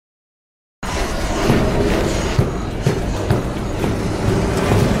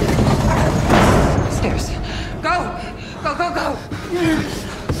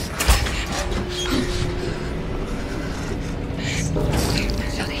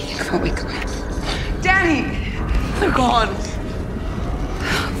Oh my God. Danny! They're gone.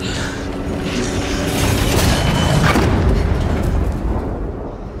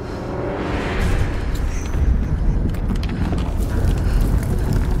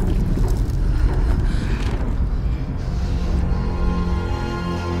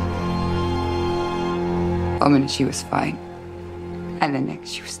 A minute she was fine. And the next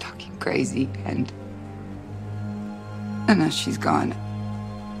she was talking crazy and now she's gone.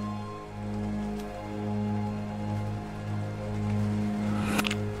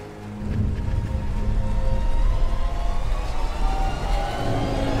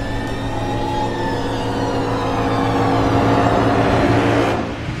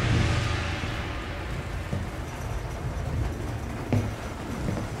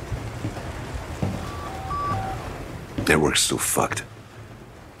 Their work's still fucked.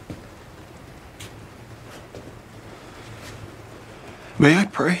 May I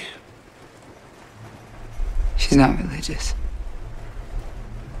pray? She's not religious.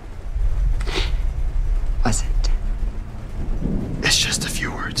 Wasn't. It's just a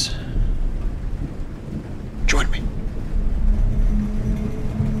few words. Join me.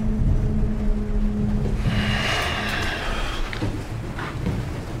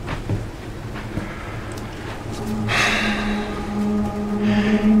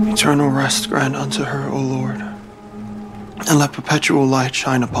 Eternal rest grant unto her, O Lord, and let perpetual light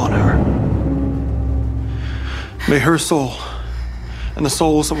shine upon her. May her soul and the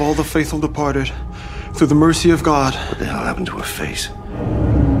souls of all the faithful departed, through the mercy of God, What the hell happened to her face?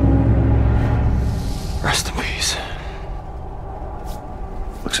 rest in peace.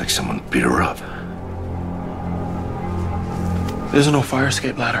 Looks like someone beat her up. There's no fire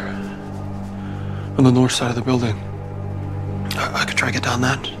escape ladder on the north side of the building. I could try to get down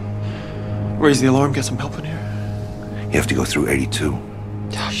that. Raise the alarm, get some help in here. You have to go through 82.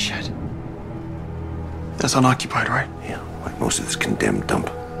 Oh, shit. That's unoccupied, right? Yeah, like most of this condemned dump.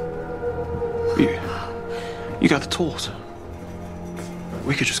 You got the tools.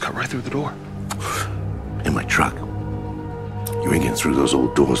 We could just cut right through the door. In my truck. You ain't getting through those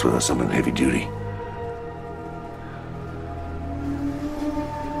old doors without someone heavy duty.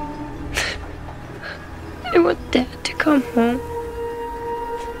 I want Dad to come home.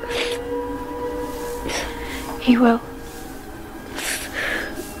 He will.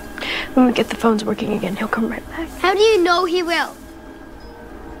 When we get the phones working again, he'll come right back. How do you know he will?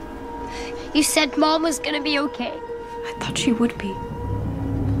 You said Mom was gonna be okay. I thought she would be.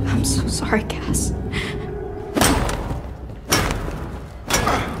 I'm so sorry, Cass.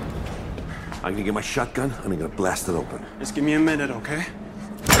 I'm gonna get my shotgun and I'm gonna blast it open. Just give me a minute, okay?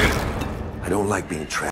 I don't like being trapped.